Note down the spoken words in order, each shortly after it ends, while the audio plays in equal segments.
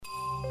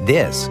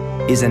This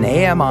is an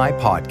AMI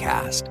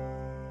podcast.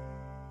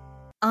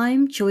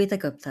 I'm Joyita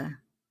Gupta,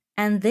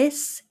 and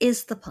this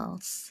is The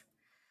Pulse.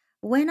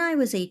 When I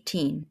was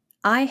 18,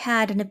 I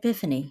had an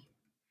epiphany.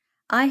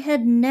 I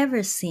had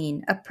never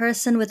seen a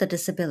person with a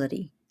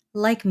disability,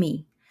 like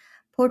me,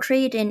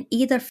 portrayed in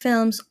either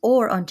films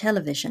or on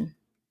television.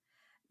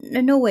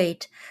 No,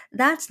 wait,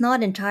 that's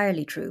not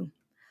entirely true.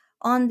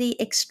 On the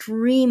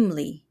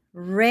extremely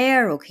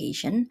rare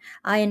occasion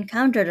I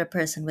encountered a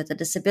person with a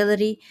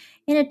disability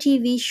in a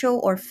TV show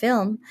or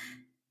film,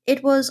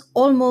 it was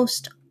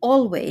almost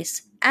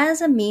always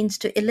as a means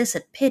to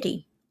elicit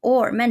pity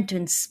or meant to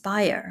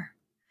inspire.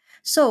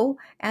 So,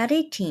 at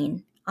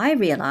 18, I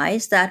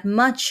realized that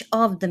much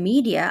of the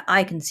media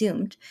I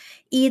consumed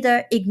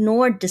either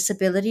ignored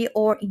disability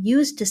or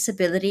used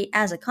disability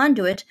as a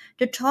conduit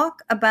to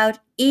talk about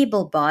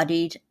able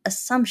bodied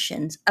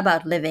assumptions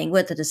about living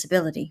with a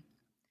disability.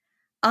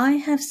 I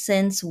have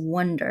since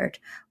wondered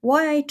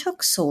why I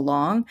took so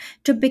long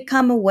to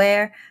become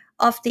aware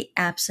of the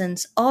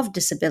absence of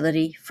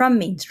disability from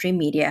mainstream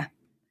media.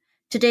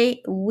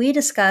 Today, we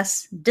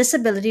discuss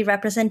disability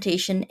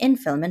representation in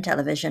film and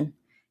television.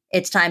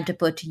 It's time to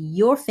put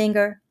your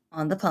finger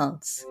on the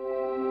pulse.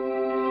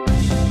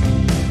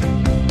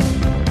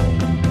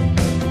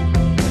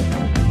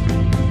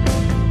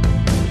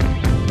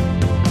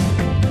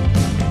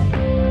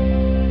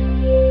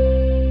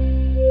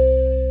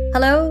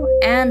 Hello,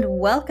 and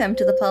welcome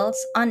to The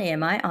Pulse on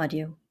AMI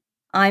Audio.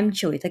 I'm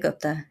Joyita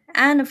Gupta,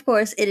 and of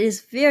course, it is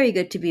very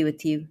good to be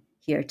with you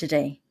here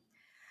today.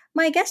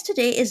 My guest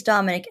today is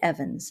Dominic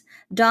Evans.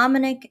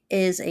 Dominic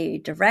is a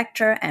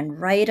director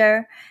and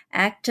writer,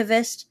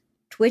 activist,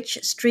 Twitch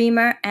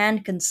streamer,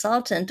 and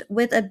consultant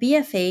with a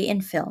BFA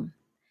in film.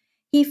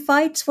 He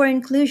fights for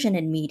inclusion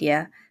in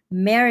media,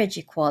 marriage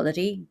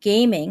equality,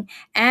 gaming,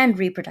 and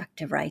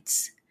reproductive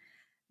rights.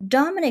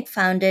 Dominic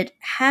founded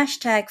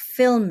hashtag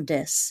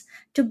FilmDis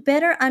to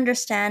better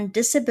understand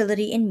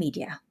disability in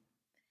media.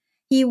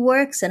 He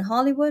works in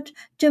Hollywood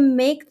to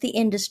make the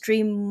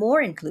industry more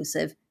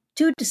inclusive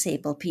to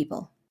disabled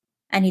people.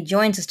 And he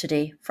joins us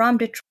today from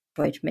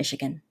Detroit,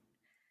 Michigan.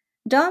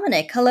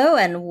 Dominic, hello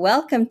and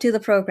welcome to the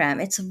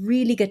program. It's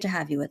really good to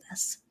have you with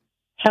us.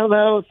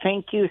 Hello,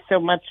 thank you so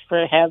much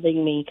for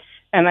having me.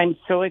 And I'm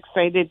so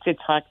excited to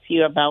talk to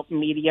you about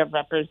media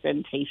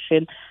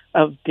representation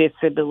of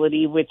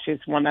disability, which is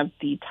one of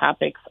the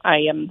topics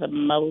I am the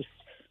most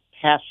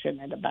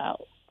passionate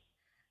about.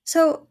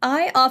 So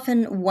I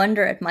often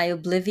wonder at my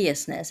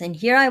obliviousness. And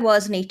here I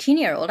was, an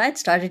 18-year-old. I'd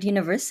started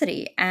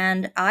university,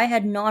 and I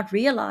had not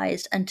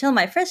realized until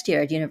my first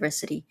year at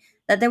university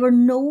that there were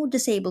no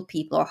disabled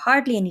people, or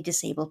hardly any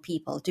disabled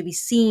people, to be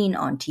seen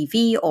on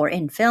TV or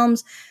in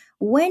films.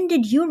 When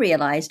did you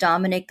realize,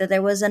 Dominic, that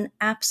there was an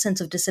absence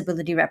of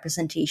disability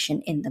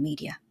representation in the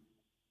media?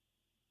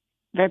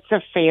 That's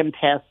a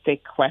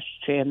fantastic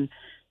question.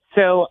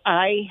 So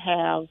I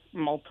have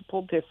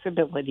multiple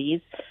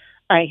disabilities.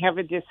 I have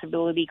a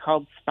disability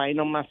called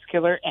spinal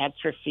muscular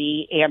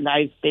atrophy, and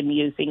I've been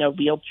using a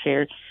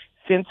wheelchair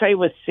since I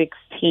was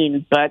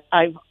 16, but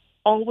I've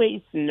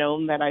always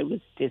known that I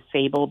was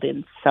disabled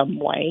in some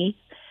way.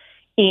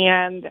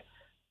 And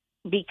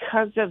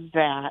because of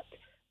that,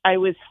 I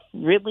was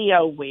really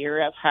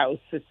aware of how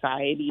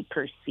society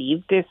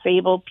perceived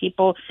disabled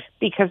people,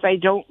 because I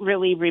don't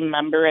really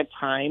remember a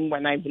time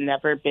when I've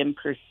never been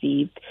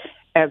perceived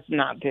as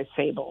not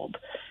disabled.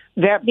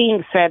 That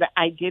being said,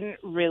 I didn't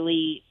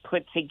really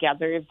put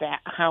together that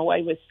how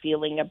I was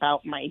feeling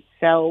about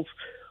myself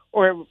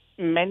or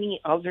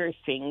many other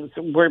things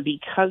were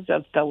because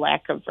of the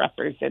lack of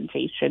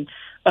representation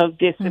of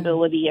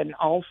disability in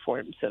all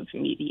forms of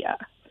media.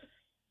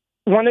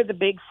 One of the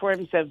big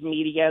forms of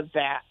media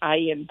that I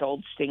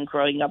indulged in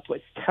growing up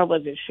was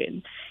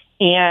television.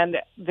 And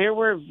there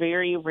were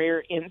very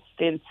rare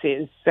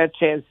instances,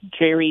 such as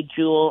Jerry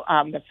Jewell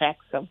on The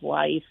Facts of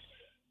Life,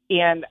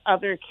 and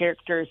other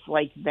characters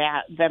like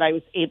that I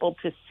was able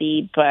to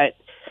see. But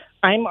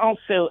I'm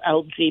also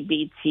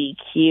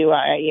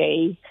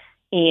LGBTQIA,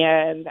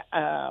 and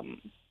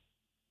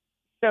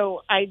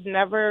so I'd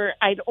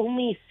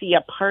only see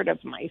a part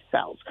of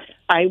myself.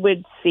 I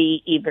would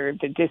see either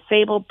the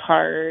disabled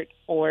part,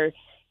 or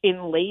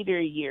in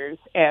later years,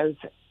 as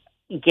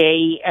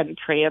gay and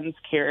trans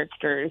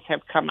characters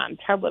have come on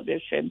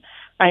television,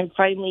 I'm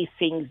finally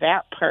seeing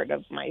that part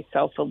of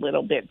myself a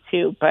little bit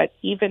too. But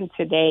even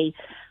today,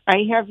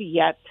 I have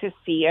yet to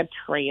see a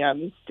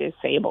trans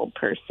disabled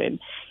person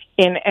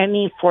in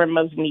any form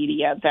of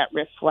media that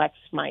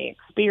reflects my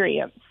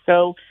experience.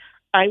 So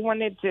I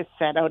wanted to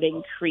set out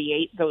and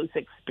create those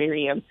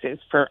experiences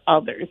for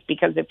others,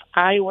 because if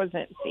I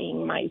wasn't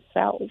seeing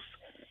myself,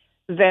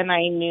 then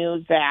I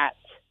knew that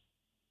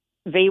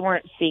they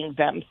weren't seeing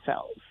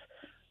themselves.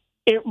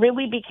 It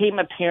really became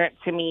apparent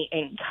to me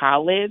in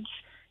college,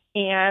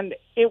 and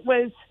it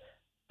was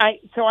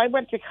I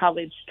went to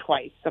college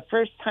twice. The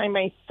first time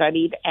I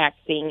studied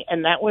acting,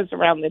 and that was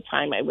around the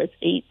time I was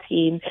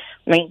 18,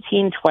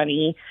 19,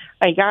 20.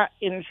 I got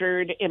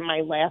injured in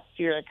my last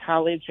year of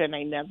college, and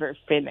I never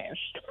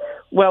finished.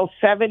 Well,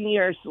 7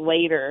 years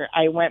later,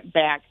 I went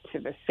back to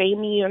the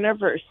same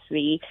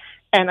university,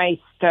 and I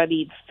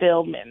studied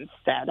film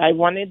instead. I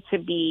wanted to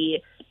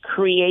be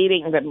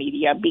creating the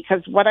media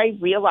because what I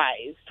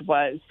realized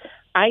was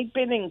I've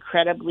been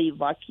incredibly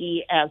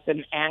lucky as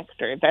an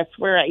actor. That's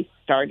where I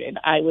started.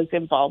 I was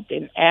involved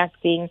in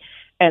acting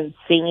and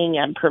singing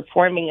and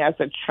performing as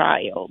a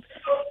child.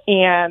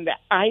 And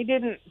I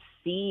didn't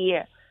see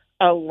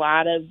a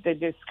lot of the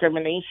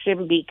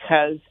discrimination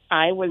because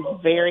I was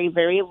very,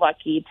 very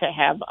lucky to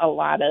have a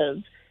lot of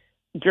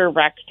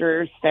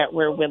directors that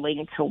were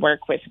willing to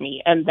work with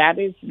me. And that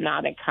is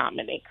not a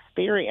common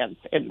experience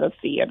in the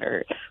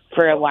theater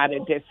for a lot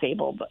of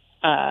disabled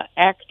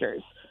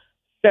actors.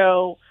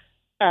 So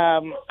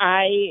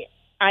I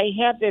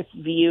had this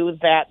view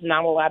that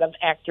not a lot of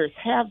actors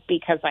have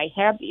because I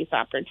had these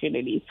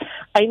opportunities.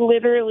 I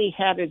literally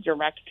had a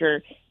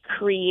director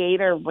create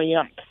a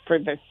ramp for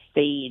the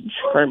stage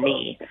for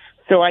me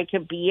so I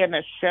could be in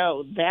a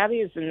show. That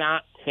is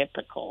not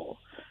typical.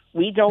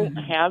 We don't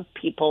have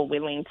people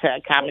willing to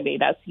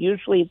accommodate us.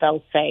 Usually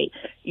they'll say,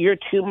 you're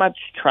too much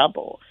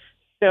trouble.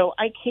 So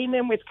I came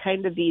in with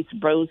kind of these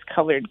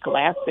rose-colored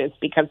glasses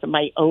because of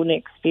my own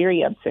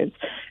experiences.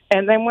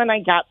 And then when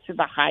I got to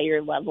the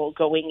higher level,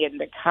 going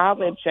into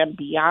college and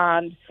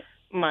beyond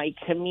my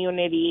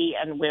community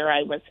and where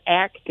I was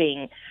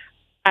acting,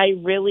 I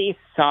really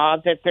saw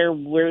that there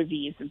were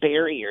these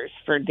barriers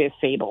for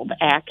disabled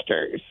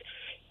actors.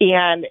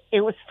 And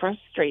it was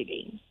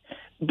frustrating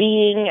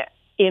being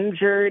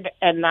injured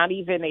and not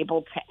even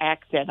able to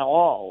act at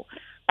all.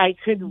 I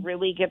could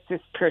really get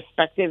this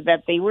perspective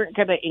that they weren't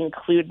going to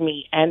include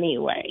me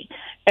anyway.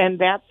 And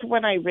that's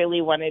when I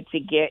really wanted to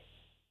get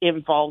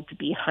involved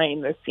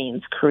behind the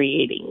scenes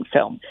creating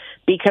film.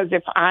 Because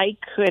if I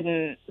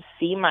couldn't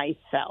see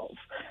myself,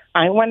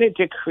 I wanted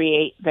to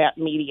create that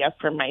media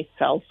for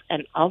myself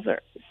and others.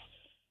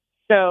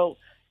 So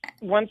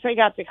once I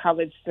got to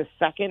college the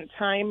second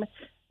time,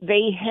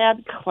 they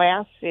had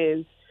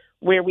classes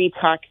where we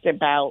talked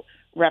about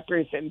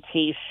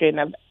representation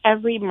of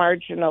every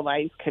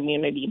marginalized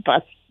community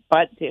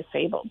but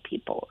disabled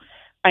people.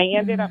 I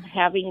ended up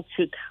having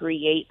to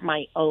create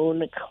my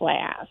own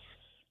class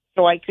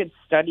so I could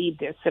study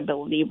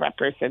disability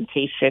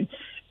representation.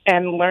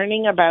 And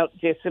learning about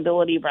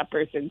disability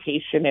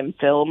representation in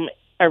film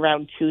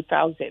around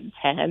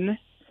 2010,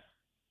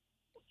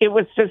 it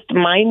was just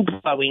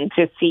mind-blowing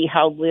to see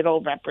how little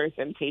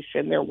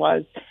representation there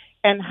was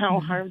and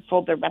how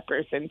harmful the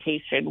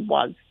representation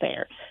was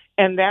there.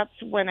 And that's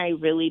when I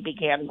really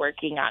began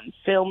working on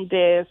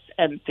FilmDis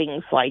and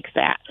things like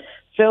that.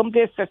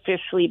 FilmDis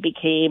officially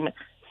became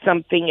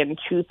something in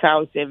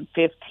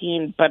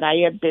 2015, but I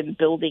had been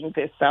building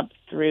this up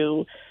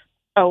through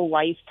a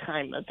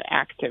lifetime of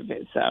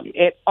activism.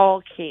 It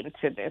all came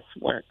to this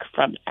work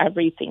from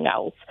everything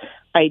else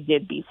I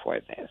did before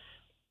this.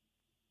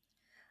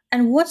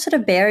 And what sort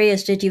of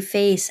barriers did you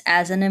face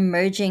as an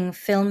emerging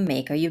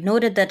filmmaker? You've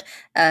noted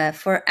that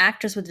for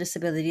actors with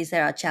disabilities,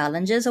 there are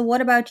challenges. Or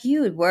what about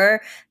you?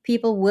 Were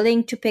people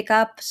willing to pick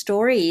up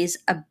stories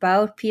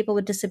about people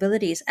with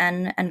disabilities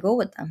and go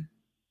with them?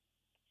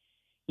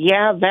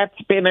 Yeah,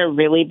 that's been a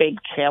really big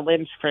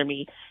challenge for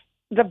me.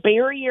 The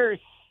barriers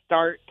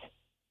start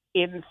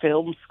in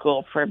film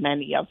school for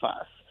many of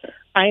us.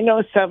 I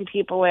know some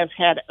people have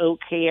had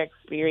okay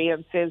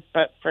experiences,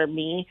 but for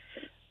me,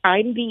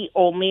 I'm the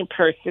only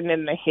person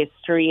in the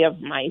history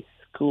of my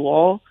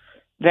school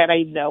that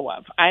I know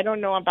of. I don't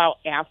know about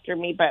after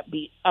me, but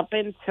up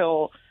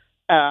until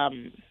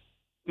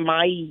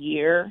my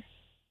year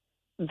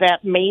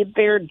that made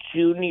their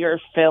junior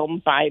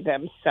film by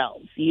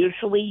themselves.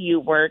 Usually you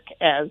work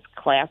as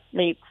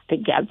classmates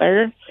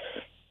together,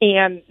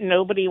 and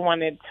nobody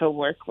wanted to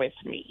work with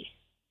me.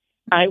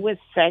 I was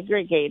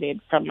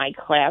segregated from my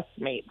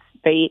classmates.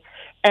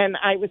 And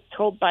I was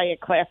told by a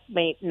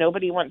classmate,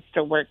 nobody wants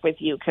to work with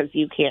you because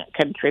you can't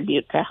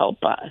contribute to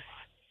help us.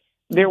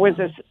 There was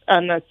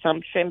an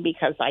assumption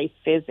because I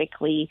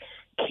physically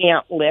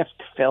can't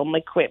lift film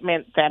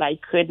equipment that I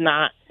could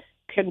not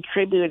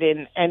contribute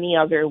in any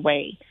other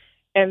way.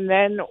 And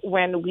then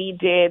when we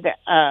did,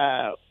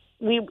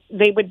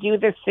 they would do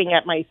this thing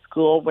at my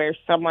school where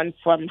someone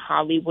from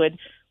Hollywood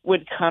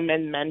would come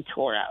and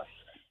mentor us.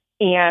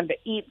 And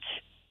each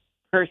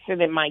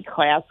person in my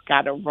class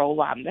got a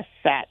role on the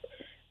set.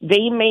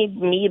 They made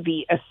me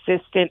the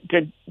assistant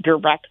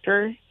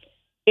director.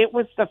 It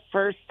was the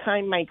first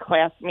time my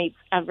classmates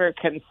ever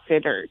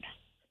considered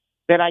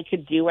that I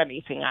could do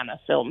anything on a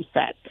film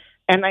set.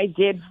 And I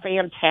did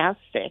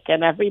fantastic.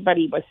 And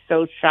everybody was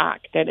so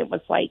shocked. And it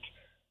was like,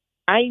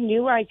 I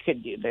knew I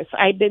could do this.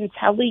 I've been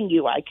telling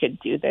you I could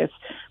do this,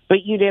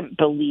 but you didn't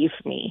believe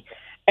me.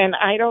 And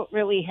I don't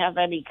really have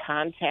any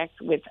contact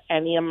with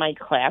any of my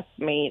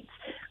classmates.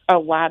 A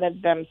lot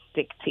of them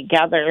stick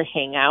together,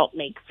 hang out,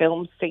 make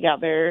films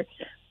together.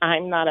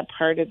 I'm not a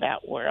part of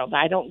that world.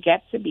 I don't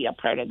get to be a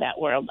part of that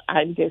world.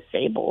 I'm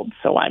disabled,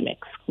 so I'm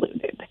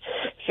excluded.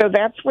 So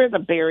that's where the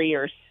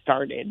barriers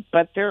started,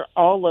 but they're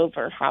all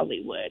over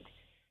Hollywood.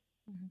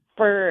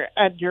 For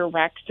a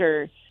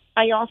director,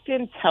 I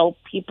often tell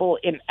people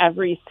in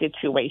every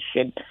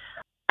situation,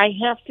 I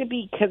have to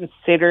be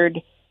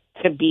considered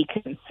to be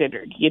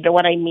considered. You know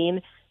what I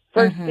mean?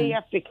 First, they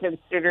have to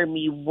consider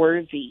me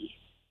worthy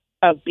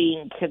of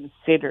being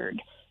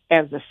considered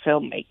as a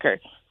filmmaker.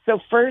 So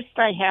first,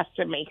 I have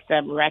to make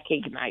them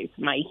recognize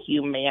my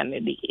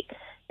humanity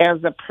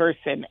as a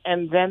person,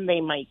 and then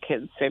they might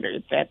consider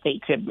that they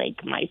could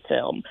make my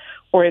film,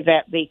 or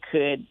that they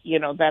could,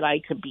 that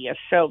I could be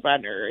a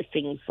showrunner or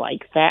things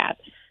like that.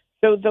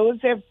 So those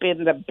have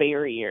been the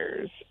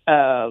barriers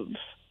of,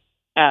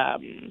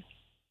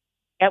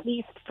 at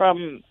least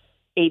from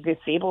a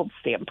disabled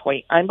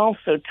standpoint. I'm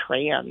also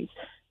trans.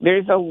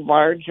 There's a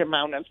large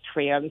amount of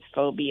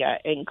transphobia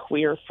and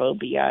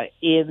queerphobia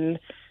in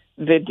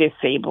the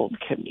disabled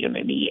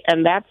community,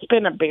 and that's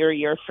been a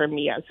barrier for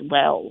me as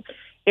well.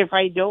 If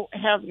I don't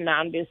have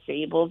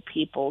non-disabled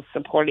people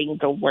supporting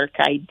the work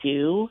I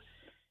do,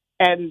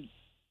 and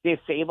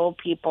disabled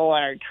people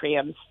are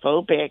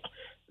transphobic,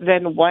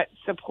 then what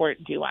support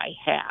do I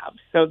have?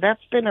 So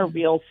that's been a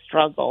real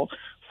struggle,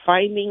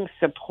 finding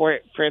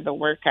support for the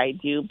work I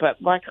do.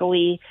 But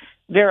luckily,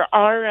 there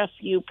are a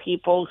few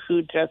people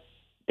who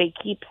they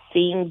keep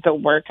seeing the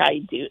work I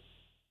do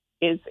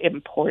is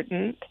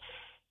important,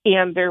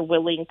 and they're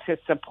willing to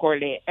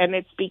support it. And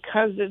it's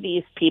because of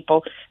these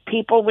people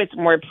with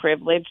more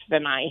privilege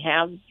than I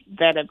have,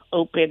 that have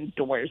opened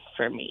doors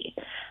for me.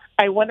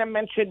 I want to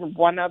mention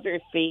one other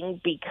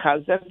thing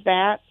because of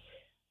that.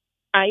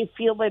 I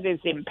feel it is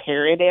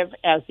imperative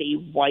as a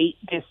white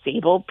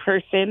disabled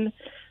person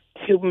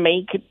to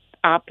make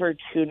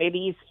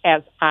opportunities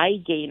as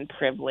I gain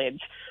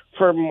privilege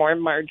for more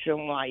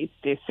marginalized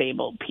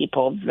disabled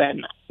people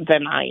than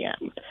I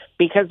am,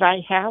 because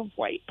I have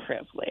white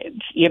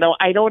privilege.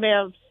 I don't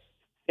have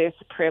cis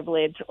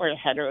privilege or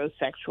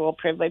heterosexual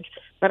privilege,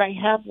 but I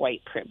have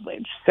white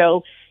privilege.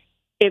 So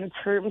in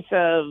terms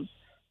of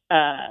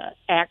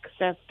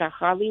access to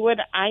Hollywood,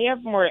 I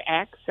have more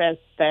access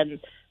than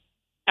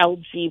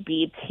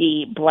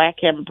LGBT,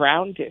 Black and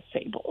brown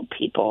disabled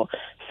people.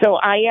 So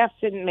I have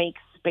to make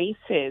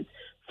spaces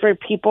for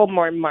people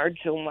more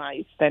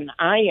marginalized than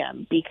I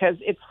am, because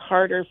it's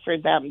harder for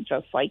them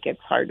just like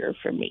it's harder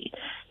for me.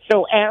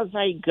 So as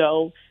I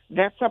go,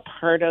 that's a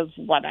part of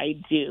what I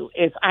do,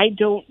 is I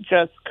don't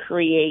just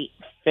create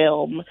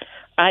film.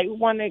 I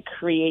want to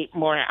create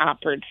more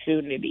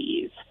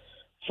opportunities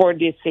for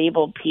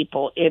disabled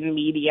people in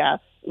media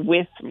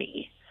with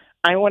me.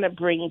 I want to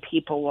bring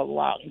people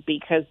along,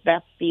 because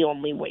that's the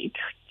only way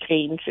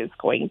change is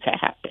going to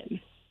happen.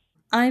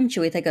 I'm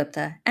Joeita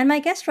Gupta, and my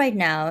guest right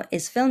now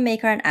is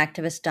filmmaker and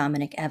activist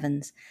Dominic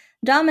Evans.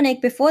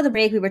 Dominic, before the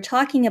break, we were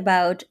talking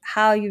about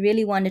how you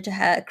really wanted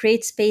to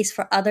create space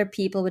for other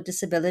people with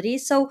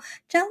disabilities. So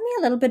tell me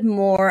a little bit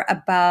more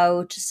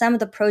about some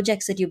of the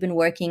projects that you've been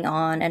working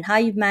on and how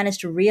you've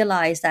managed to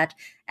realize that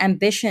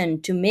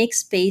ambition to make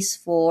space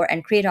for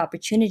and create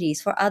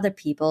opportunities for other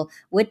people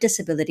with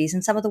disabilities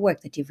and some of the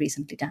work that you've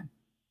recently done.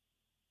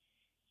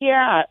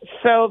 Yeah,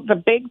 so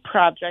the big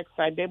projects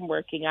I've been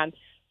working on,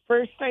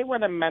 first I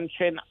want to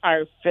mention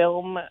our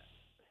film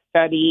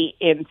study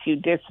into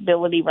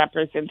disability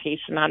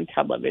representation on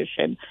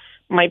television.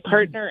 My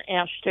partner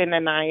Ashton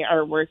and I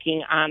are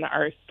working on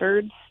our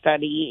third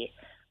study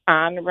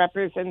on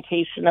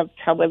representation of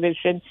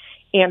television,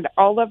 and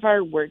all of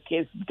our work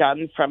is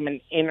done from an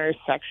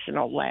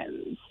intersectional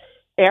lens.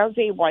 As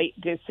a white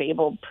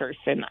disabled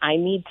person, I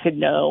need to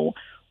know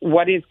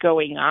what is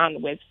going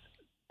on with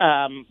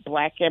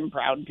Black and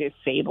brown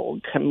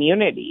disabled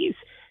communities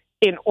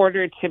in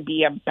order to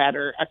be a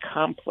better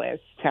accomplice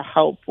to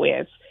help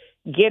with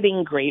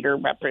getting greater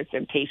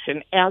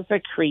representation. As a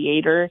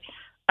creator,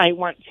 I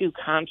want to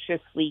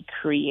consciously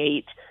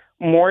create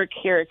more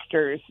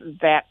characters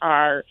that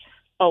are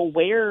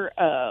aware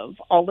of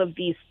all of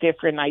these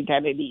different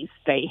identities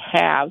they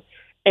have,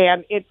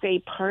 and it's a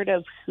part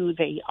of who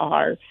they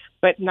are,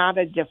 but not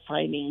a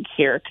defining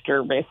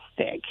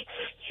characteristic.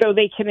 So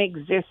they can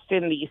exist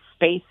in these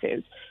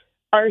spaces.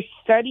 Our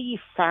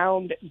study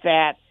found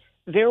that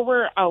there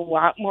were a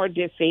lot more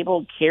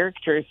disabled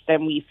characters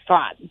than we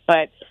thought,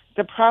 but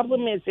the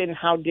problem is in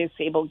how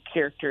disabled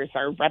characters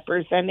are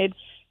represented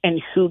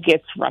and who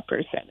gets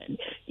represented.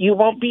 You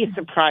won't be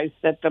surprised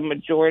that the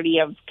majority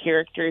of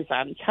characters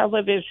on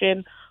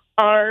television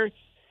are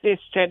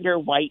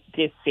cisgender white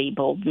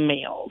disabled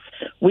males.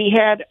 We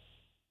had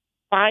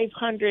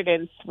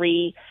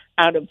 503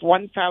 out of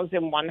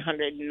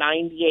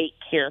 1,198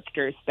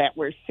 characters that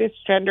were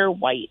cisgender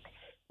white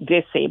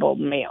disabled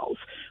males.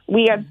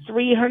 We had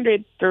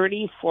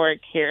 334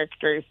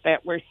 characters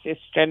that were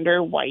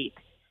cisgender white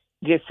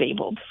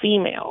disabled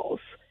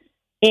females.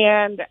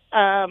 And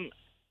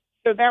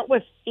so that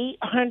was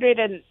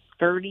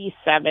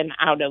 837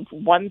 out of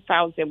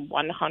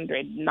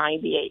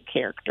 1,198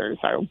 characters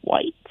are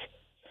white.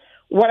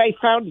 What I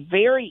found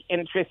very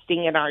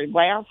interesting in our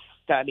last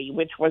study,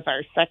 which was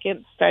our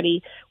second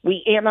study,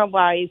 we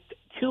analyzed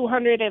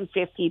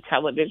 250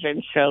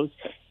 television shows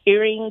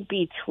airing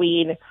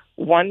between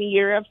 1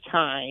 year of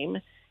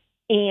time.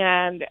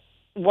 And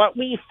what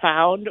we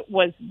found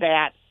was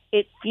that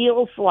it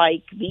feels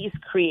like these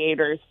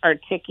creators are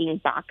ticking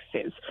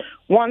boxes.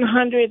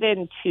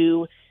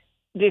 102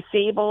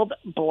 disabled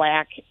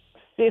Black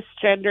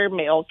cisgender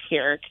male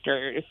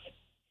characters.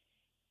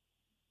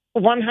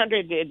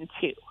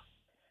 102.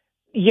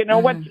 You know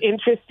what's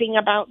interesting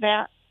about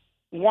that?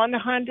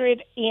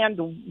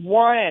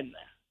 101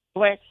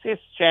 Black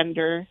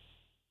cisgender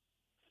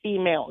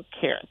female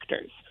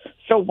characters.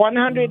 So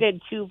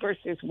 102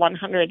 versus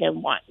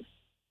 101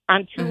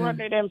 on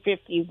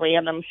 250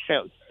 random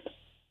shows.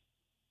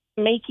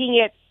 Making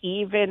it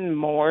even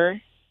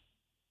more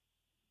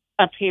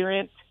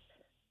apparent,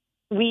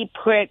 we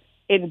put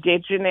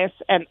Indigenous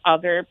and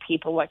other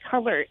people of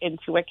color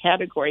into a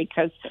category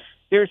because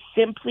there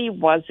simply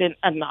wasn't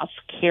enough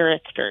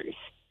characters.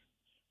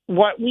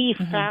 What we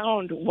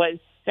found was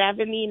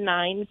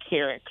 79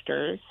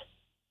 characters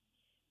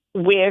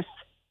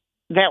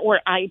that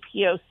were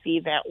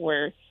IPOC, that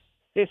were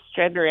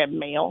cisgender and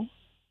male,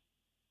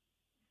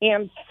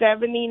 and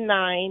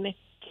 79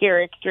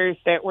 characters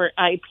that were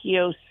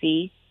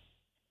IPOC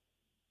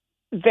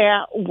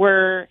that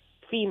were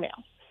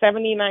female.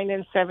 79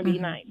 and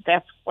 79.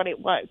 That's what it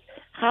was.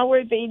 How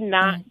are they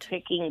not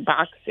ticking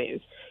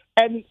boxes?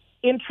 And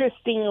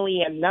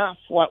interestingly enough,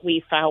 what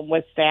we found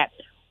was that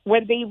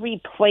when they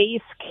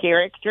replace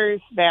characters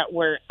that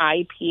were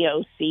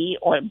IPOC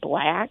or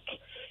Black,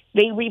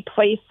 they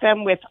replace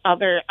them with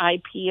other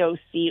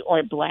IPOC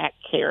or Black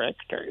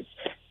characters.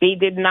 They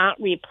did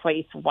not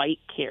replace white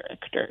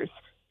characters.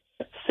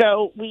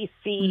 So we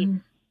see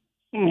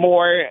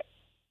more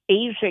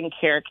Asian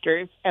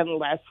characters and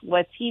less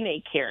Latina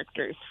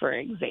characters, for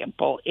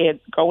example,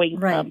 going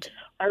from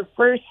our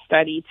first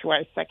study to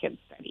our second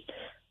study.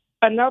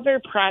 Another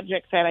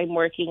project that I'm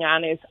working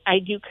on is I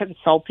do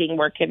consulting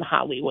work in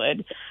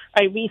Hollywood.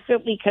 I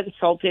recently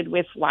consulted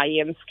with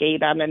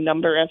Lionsgate on a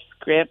number of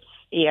scripts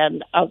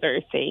and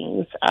other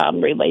things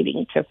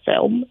relating to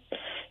film.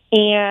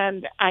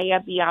 And I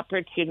had the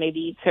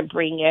opportunity to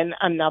bring in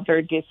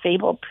another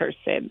disabled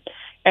person.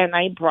 And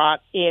I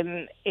brought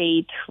in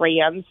a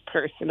trans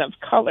person of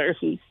color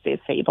who's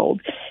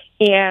disabled.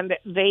 And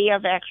they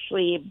have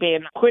actually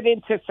been put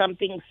into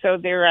something, so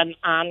they're an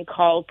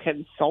on-call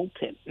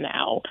consultant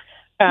now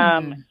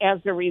as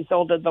a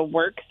result of the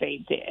work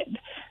they did.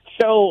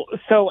 So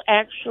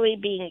actually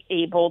being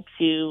able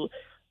to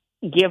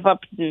give up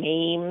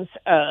names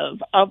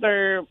of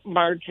other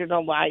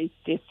marginalized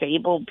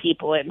disabled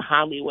people in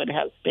Hollywood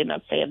has been a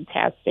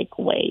fantastic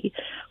way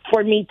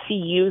for me to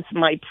use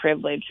my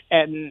privilege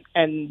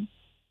and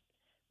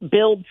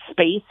build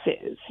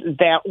spaces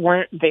that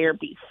weren't there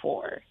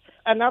before.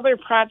 Another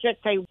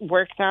project I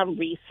worked on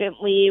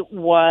recently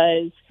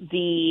was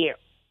the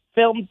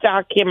film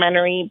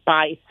documentary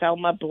by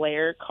Selma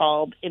Blair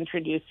called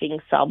Introducing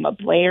Selma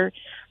Blair.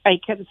 I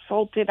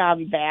consulted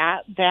on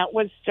that. That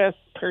was just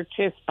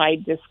purchased by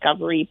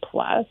Discovery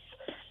Plus.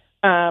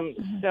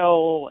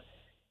 So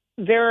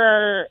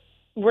we're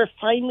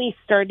finally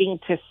starting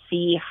to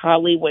see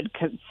Hollywood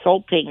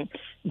consulting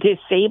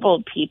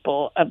disabled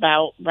people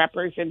about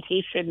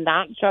representation,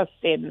 not just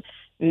in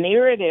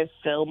narrative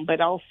film, but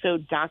also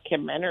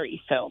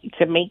documentary film,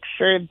 to make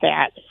sure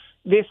that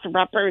this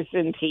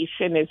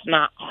representation is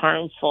not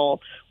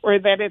harmful or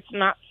that it's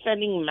not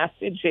sending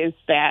messages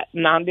that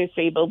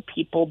non-disabled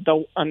people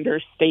don't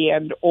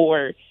understand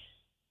or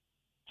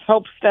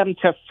helps them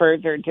to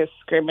further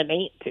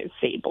discriminate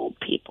disabled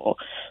people.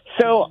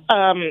 So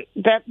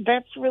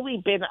that's really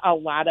been a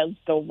lot of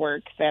the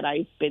work that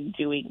I've been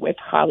doing with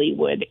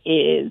Hollywood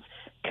is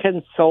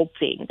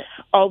consulting,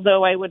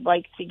 although I would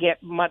like to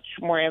get much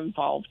more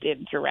involved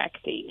in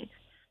directing.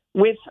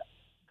 With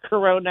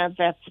Corona,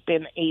 that's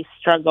been a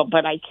struggle,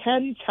 but I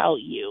can tell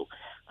you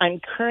I'm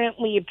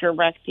currently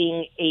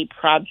directing a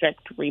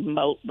project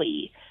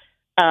remotely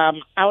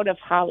out of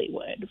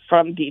Hollywood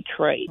from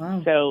Detroit.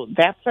 Wow. So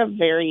that's a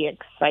very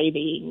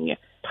exciting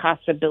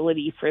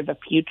possibility for the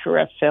future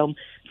of film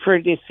for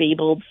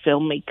disabled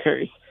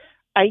filmmakers.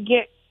 I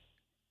get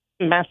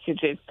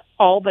messages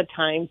all the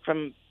time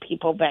from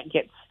people that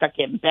get stuck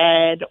in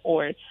bed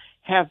or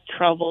have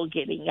trouble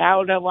getting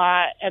out a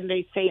lot, and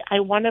they say,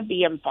 I want to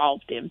be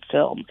involved in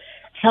film.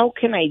 How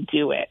can I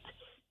do it?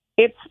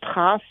 It's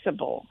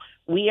possible.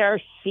 We are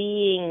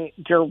seeing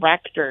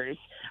directors.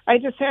 I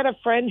just had a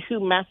friend who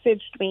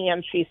messaged me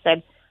and she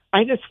said,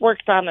 I just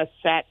worked on a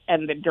set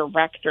and the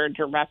director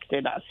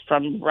directed us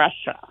from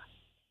Russia.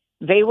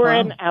 They were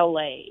in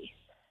LA.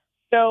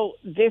 So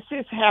this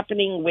is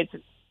happening with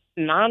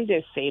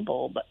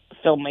non-disabled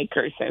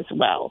filmmakers as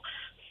well.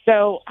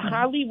 So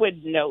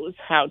Hollywood knows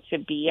how to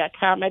be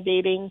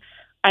accommodating.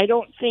 I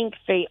don't think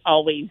they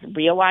always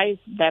realize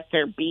that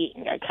they're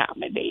being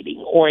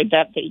accommodating or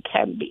that they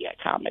can be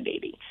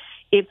accommodating.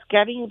 It's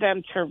getting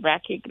them to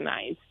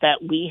recognize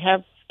that we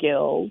have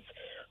skills,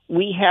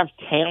 we have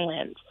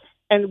talent,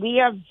 and we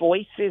have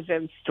voices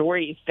and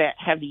stories that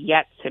have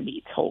yet to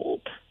be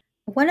told.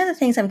 One of the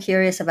things I'm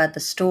curious about the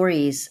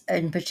stories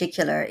in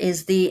particular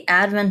is the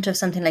advent of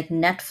something like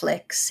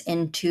Netflix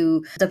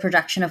into the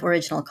production of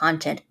original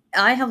content.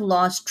 I have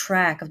lost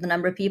track of the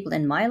number of people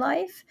in my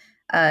life,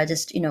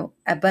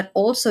 but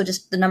also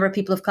just the number of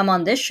people who've come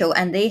on this show,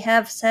 and they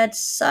have said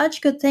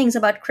such good things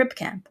about Crip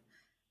Camp,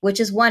 which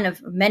is one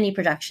of many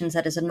productions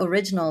that is an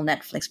original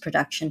Netflix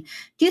production.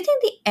 Do you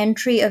think the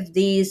entry of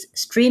these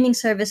streaming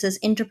services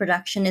into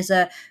production is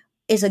a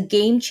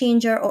game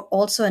changer, or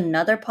also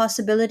another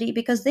possibility?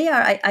 Because they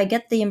are, I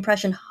get the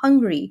impression,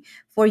 hungry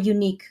for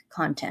unique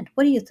content.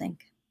 What do you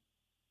think?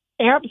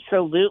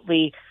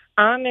 Absolutely.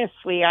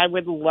 Honestly, I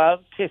would love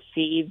to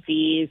see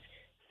these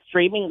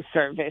streaming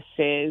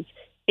services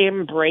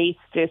embrace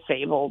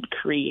disabled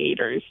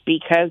creators,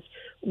 because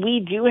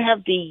we do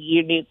have the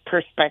unique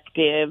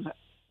perspective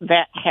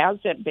that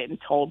hasn't been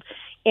told.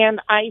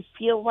 And I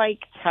feel like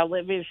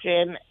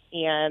television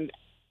and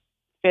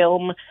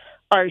film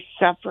are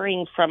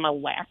suffering from a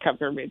lack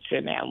of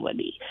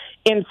originality.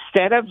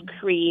 Instead of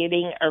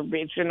creating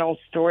original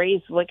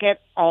stories, look at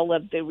all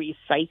of the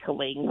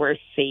recycling we're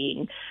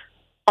seeing.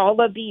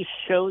 All of these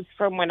shows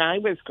from when I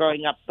was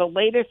growing up, the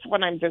latest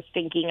one I'm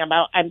thinking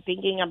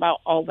about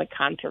all the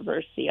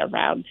controversy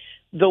around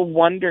the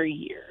Wonder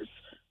Years.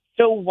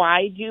 So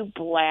why do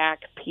Black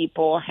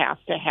people have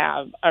to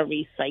have a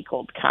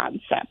recycled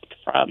concept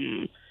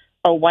from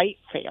a white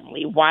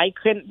family? Why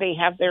couldn't they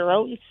have their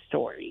own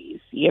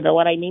stories? You know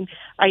what I mean?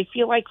 I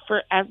feel like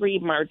for every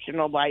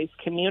marginalized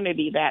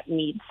community that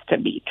needs to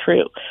be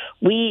true.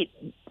 We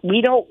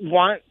don't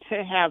want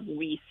to have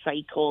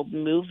recycled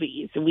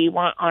movies. We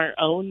want our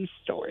own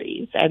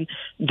stories. And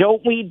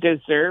don't we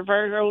deserve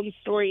our own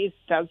stories?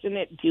 Doesn't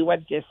it do a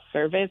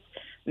disservice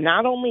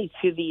not only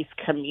to these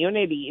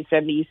communities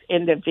and these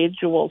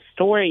individual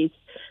stories,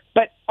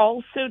 but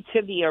also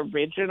to the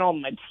original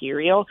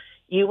material?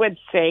 You would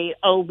say,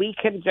 oh, we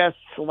can just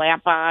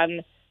slap on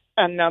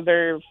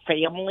another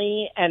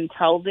family and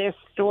tell this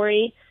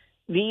story.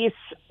 These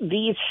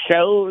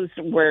shows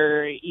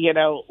were,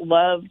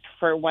 loved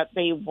for what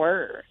they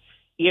were.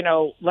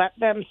 Let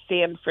them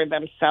stand for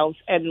themselves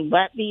and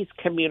let these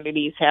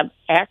communities have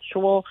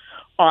actual,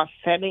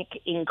 authentic,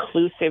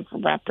 inclusive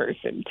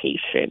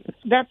representation.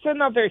 That's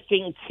another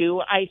thing,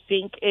 too. I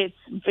think it's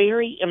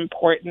very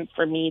important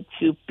for me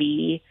to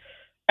be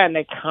an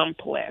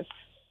accomplice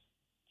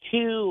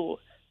to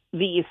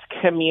these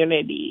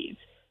communities,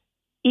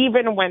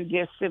 even when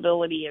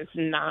disability is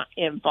not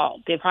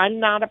involved. If I'm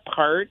not a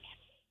part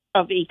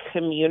of a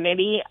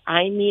community,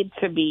 I need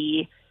to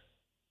be,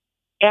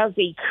 as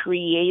a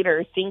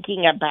creator,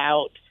 thinking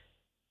about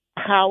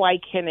how I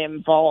can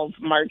involve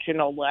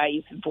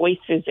marginalized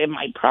voices in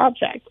my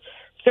project.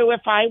 So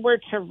if I were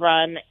to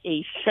run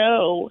a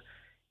show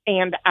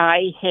and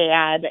I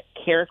had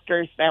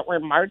characters that were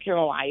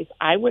marginalized,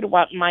 I would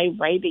want my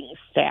writing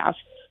staff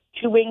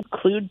to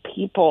include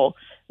people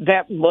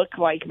that look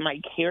like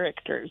my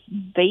characters.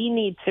 They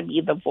need to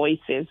be the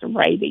voices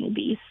writing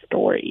these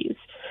stories.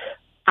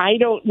 I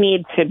don't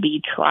need to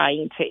be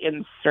trying to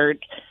insert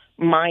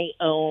my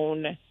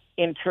own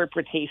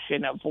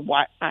interpretation of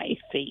what I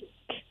think.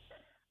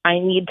 I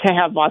need to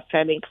have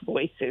authentic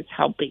voices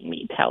helping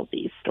me tell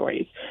these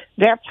stories.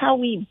 That's how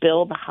we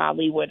build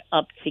Hollywood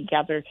up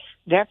together.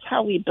 That's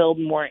how we build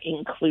more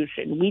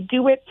inclusion. We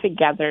do it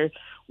together.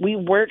 We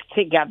work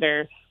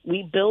together.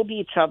 We build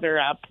each other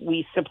up.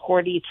 We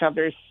support each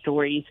other's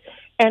stories.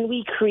 And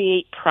we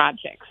create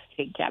projects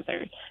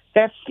together.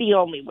 That's the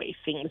only way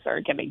things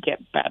are going to get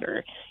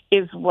better,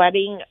 is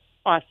letting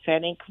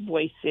authentic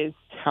voices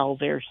tell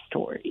their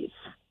stories.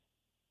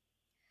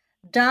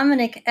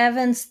 Dominic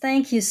Evans,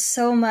 thank you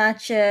so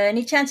much.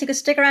 Any chance you could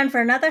stick around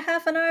for another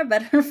half an hour?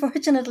 But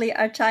unfortunately,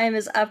 our time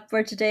is up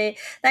for today.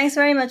 Thanks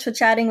very much for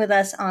chatting with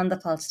us on The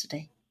Pulse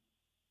today.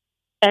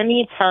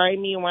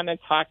 Anytime you want to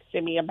talk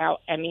to me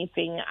about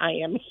anything, I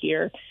am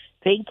here.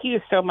 Thank you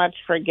so much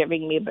for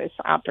giving me this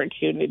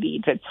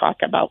opportunity to talk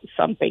about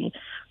something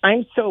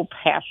I'm so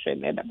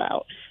passionate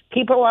about.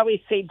 People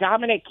always say,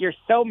 Dominic, you're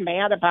so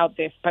mad about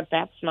this, but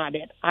that's not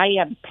it. I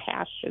am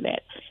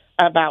passionate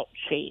about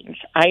change.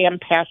 I am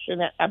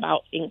passionate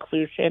about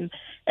inclusion,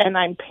 and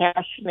I'm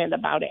passionate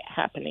about it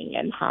happening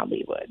in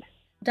Hollywood.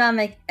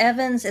 Dominic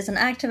Evans is an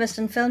activist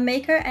and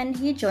filmmaker, and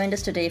he joined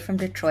us today from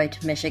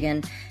Detroit,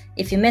 Michigan.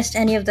 If you missed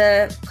any of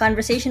the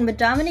conversation with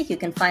Dominic, you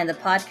can find the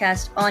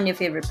podcast on your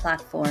favorite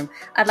platform.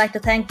 I'd like to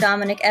thank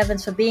Dominic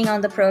Evans for being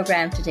on the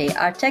program today.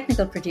 Our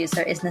technical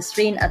producer is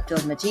Nasreen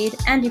Abdul-Majid.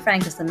 Andy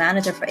Frank is the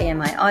manager for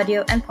AMI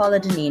Audio, and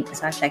Paula Deneen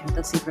is our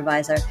technical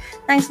supervisor.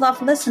 Thanks a lot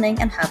for listening,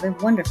 and have a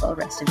wonderful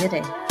rest of your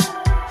day.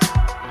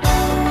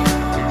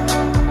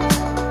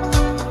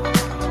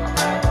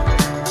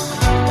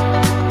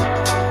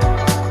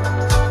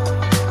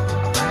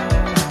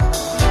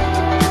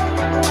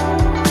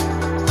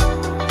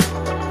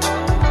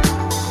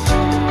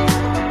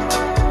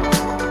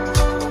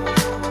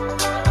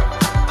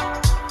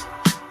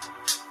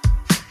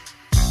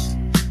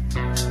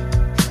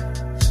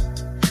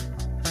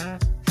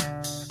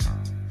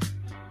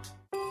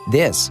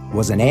 This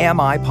was an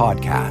AMI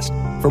podcast.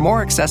 For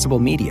more accessible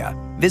media,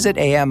 visit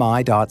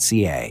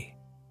ami.ca.